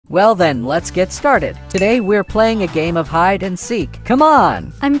Well then, let's get started. Today we're playing a game of hide and seek. Come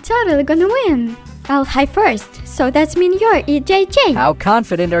on! I'm totally gonna win. I'll hide first, so that's mean you're JJ. How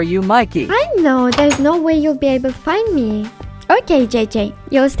confident are you, Mikey? I know there's no way you'll be able to find me. Okay, JJ,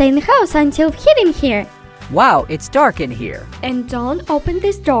 you'll stay in the house until hidden here. Wow, it's dark in here. And don't open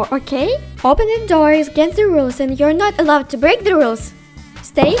this door, okay? Opening the door is against the rules and you're not allowed to break the rules.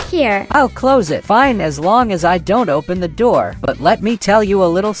 Stay here. I'll close it. Fine, as long as I don't open the door. But let me tell you a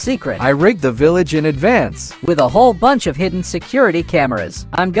little secret. I rigged the village in advance with a whole bunch of hidden security cameras.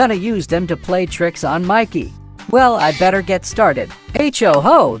 I'm gonna use them to play tricks on Mikey. Well, I better get started.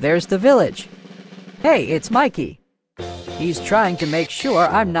 Ho, there's the village. Hey, it's Mikey. He's trying to make sure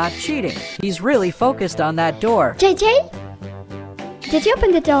I'm not cheating. He's really focused on that door. JJ? Did you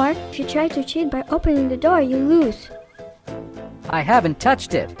open the door? If you try to cheat by opening the door, you lose. I haven't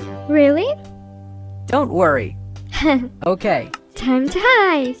touched it. Really? Don't worry. Okay. Time to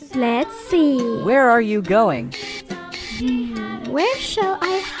hide. Let's see. Where are you going? Where shall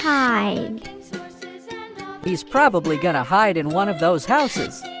I hide? He's probably gonna hide in one of those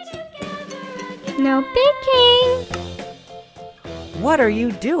houses. No peeking. What are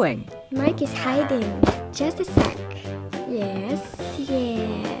you doing? Mike is hiding. Just a sec. Yes.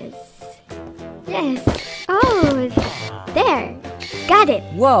 Oh, there. Got it.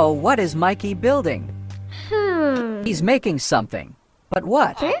 Whoa, what is Mikey building? Hmm. He's making something. But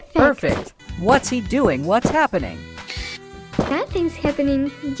what? Perfect. What's he doing? What's happening? Nothing's happening,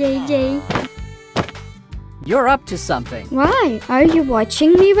 JJ. You're up to something. Why? Are you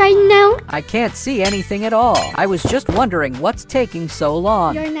watching me right now? I can't see anything at all. I was just wondering what's taking so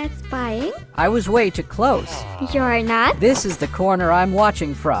long. You're not spying? I was way too close. You're not? This is the corner I'm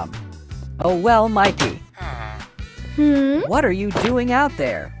watching from. Oh well, Mikey. What are you doing out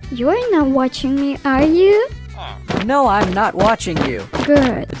there? You're not watching me, are you? No, I'm not watching you.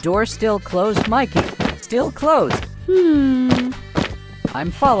 Good. The door's still closed, Mikey. Still closed. I'm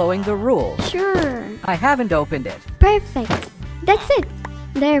following the rules. Sure. I haven't opened it. Perfect. That's it.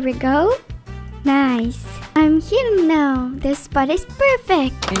 There we go. Nice. I'm here now. This spot is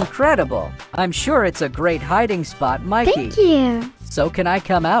perfect. Incredible. I'm sure it's a great hiding spot, Mikey. Thank you. So can I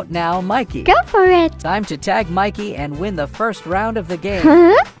come out now, Mikey? Go for it. Time to tag Mikey and win the first round of the game.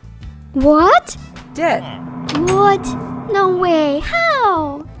 Huh? What? Dead. What? No way.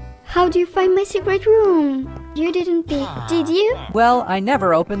 How? How do you find my secret room? You didn't peek, did you? Well, I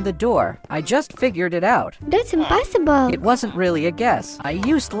never opened the door. I just figured it out. That's impossible. It wasn't really a guess. I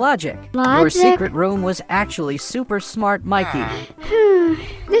used logic. Your Logic? secret room was actually super smart, Mikey.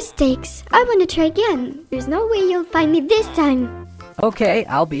 The stakes. I want to try again. There's no way you'll find me this time. Okay,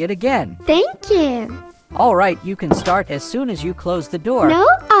 I'll be it again. Thank you. All right, you can start as soon as you close the door. No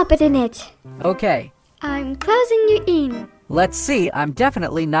opening it. Okay. I'm closing you in. Let's see, I'm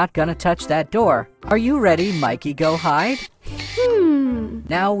definitely not gonna touch that door. Are you ready, Mikey? Go hide?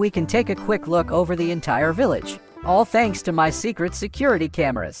 Now we can take a quick look over the entire village. All thanks to my secret security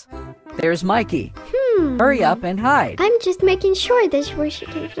cameras. There's Mikey. Hurry up and hide. I'm just making sure that you were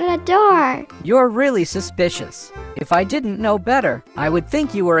shooting for the door. You're really suspicious. If I didn't know better, I would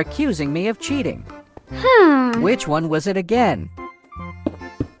think you were accusing me of cheating. Which one was it again?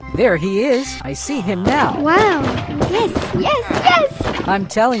 There he is. I see him now. Wow. Yes. I'm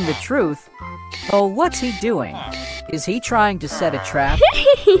telling the truth. Oh, what's he doing? Is he trying to set a trap?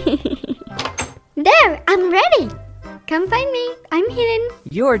 There, I'm ready. Come find me. I'm hidden.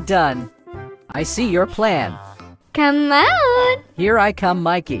 You're done. I see your plan. Come on. Here I come,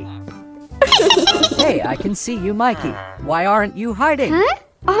 Mikey. Hey, I can see you, Mikey. Why aren't you hiding? Huh?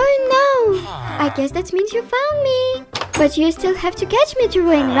 Oh no. I guess that means you found me. But you still have to catch me to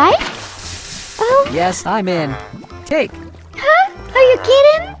win, right? Oh. Yes, I'm in. Take. Huh? Are you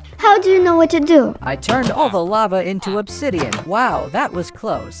kidding? How do you know what to do? I turned all the lava into obsidian. Wow, that was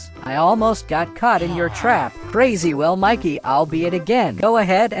close. I almost got caught in your trap. Crazy. Well, Mikey, I'll be it again. Go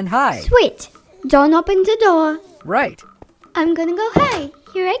ahead and hide. Sweet. Don't open the door. Right. I'm gonna go hide.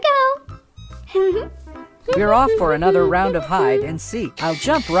 Here I go. We're off for another round of hide and seek. I'll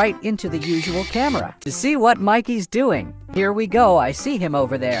jump right into the usual camera to see what Mikey's doing. Here we go. I see him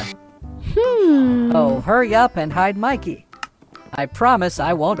over there. Oh, hurry up and hide Mikey. I promise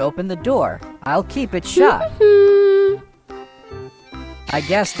I won't open the door. I'll keep it shut. I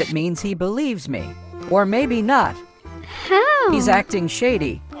guess that means he believes me. Or maybe not. How? He's acting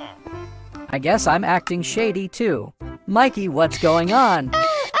shady. I guess I'm acting shady too. Mikey, what's going on?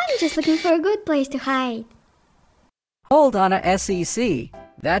 I'm just looking for a good place to hide. Hold on a SEC.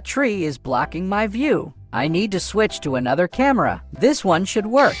 That tree is blocking my view. I need to switch to another camera. This one should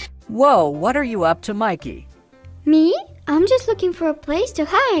work. Whoa, what are you up to, Mikey? Me? I'm just looking for a place to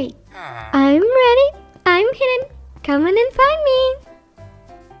hide. I'm ready. I'm hidden. Come on and find me.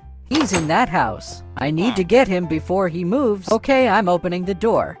 He's in that house. I need to get him before he moves. Okay, I'm opening the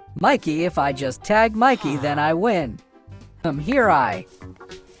door. Mikey, if I just tag Mikey, then I win. Here I.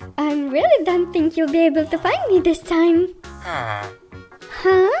 I really don't think you'll be able to find me this time. Huh?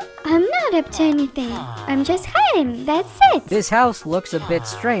 I'm not up to anything. I'm just hiding. That's it. This house looks a bit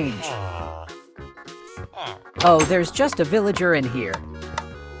strange. Oh, there's just a villager in here.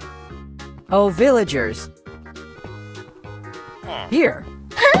 Oh, villagers. Here.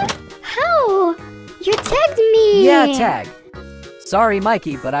 Huh? How? You tagged me. Yeah, tag. Sorry,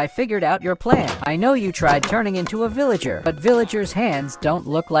 Mikey, but I figured out your plan. I know you tried turning into a villager, but villagers' hands don't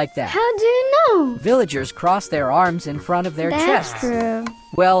look like that. How do you know? Villagers cross their arms in front of their chests. That's true.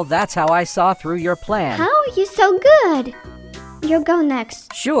 Well, that's how I saw through your plan. How are you so good? You go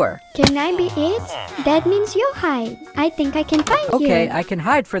next. Sure. Can I be it? That means you hide. I think I can find you. Okay, I can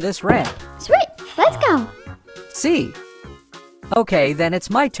hide for this ramp. Sweet. Let's go. See. Okay, then it's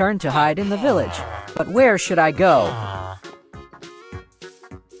my turn to hide in the village. But where should I go?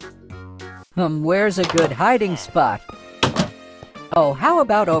 Where's a good hiding spot? Oh, how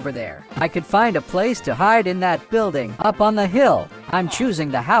about over there? I could find a place to hide in that building, up on the hill. I'm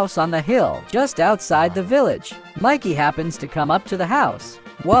choosing the house on the hill, just outside the village. Mikey happens to come up to the house.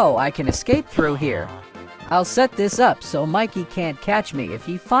 Whoa, I can escape through here. I'll set this up so Mikey can't catch me if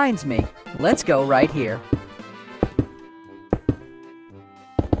he finds me. Let's go right here.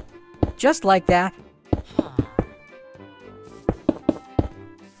 Just like that.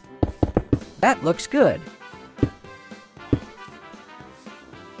 That looks good.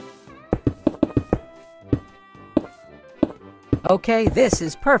 Okay, this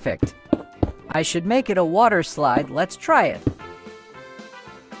is perfect. I should make it a water slide. Let's try it.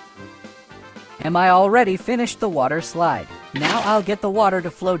 Am I already finished the water slide? Now I'll get the water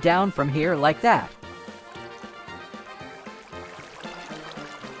to flow down from here like that.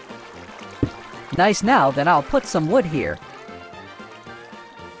 Nice. Now then I'll put some wood here.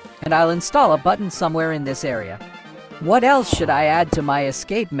 And I'll install a button somewhere in this area. What else should I add to my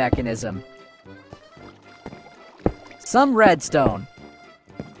escape mechanism? Some redstone.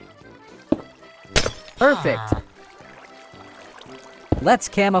 Perfect. Let's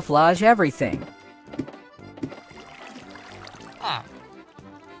camouflage everything.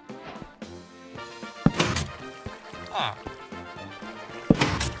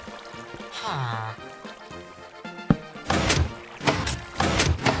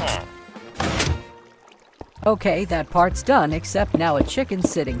 Okay, that part's done, except now a chicken's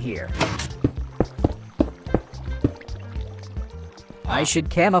sitting here. I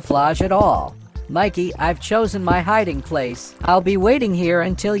should camouflage it all. Mikey, I've chosen my hiding place. I'll be waiting here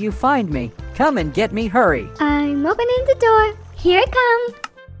until you find me. Come and get me, hurry. I'm opening the door. Here I come.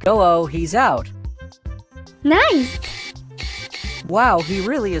 Go-oh, he's out. Nice. Wow, he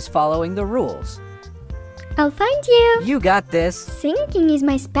really is following the rules. I'll find you. You got this. Singing is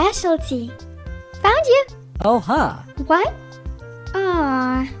my specialty. Found you. Oh, huh. What?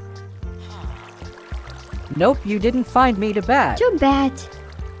 Ah. Nope, you didn't find me too bad. Too bad.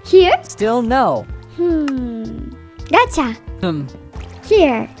 Here? Still no. Gotcha.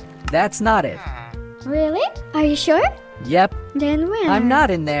 Here. That's not it. Really? Are you sure? Yep. Then where? I'm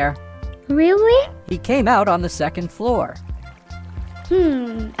not in there. Really? He came out on the second floor.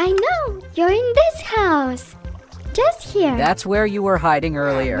 I know. You're in this house. Just here. That's where you were hiding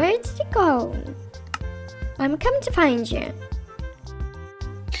earlier. Where did you go? I'm coming to find you.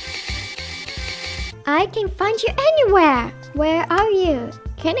 I can find you anywhere. Where are you?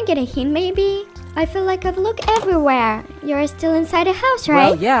 Can I get a hint maybe? I feel like I've looked everywhere. You're still inside the house, right?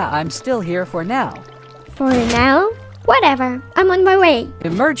 Well, yeah, I'm still here for now. For now? Whatever. I'm on my way.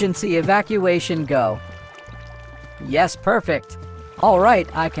 Emergency evacuation go. Yes, perfect. All right,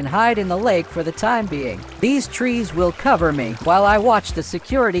 I can hide in the lake for the time being. These trees will cover me while I watch the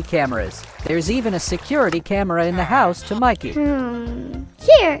security cameras. There's even a security camera in the house to Mikey.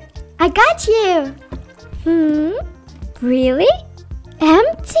 Here, I got you. Really?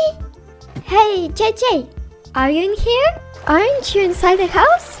 Empty? Hey, JJ, are you in here? Aren't you inside the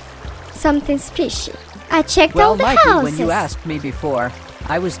house? Something's fishy. I checked all the Mikey, houses. when you asked me before,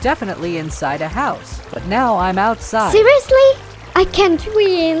 I was definitely inside a house, but now I'm outside. Seriously? I can't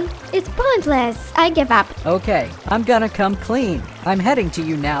win. It's pointless. I give up. Okay, I'm gonna come clean. I'm heading to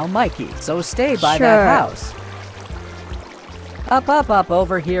you now, Mikey, so stay by Sure. that house. Up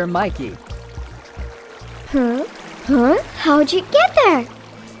over here, Mikey. Huh? How'd you get there?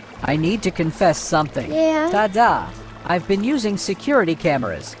 I need to confess something. Yeah. Ta-da! I've been using security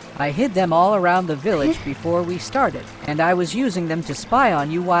cameras. I hid them all around the village before we started, and I was using them to spy on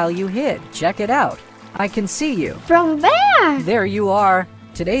you while you hid. Check it out. I can see you. From where? There you are.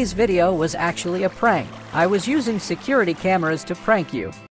 Today's video was actually a prank. I was using security cameras to prank you.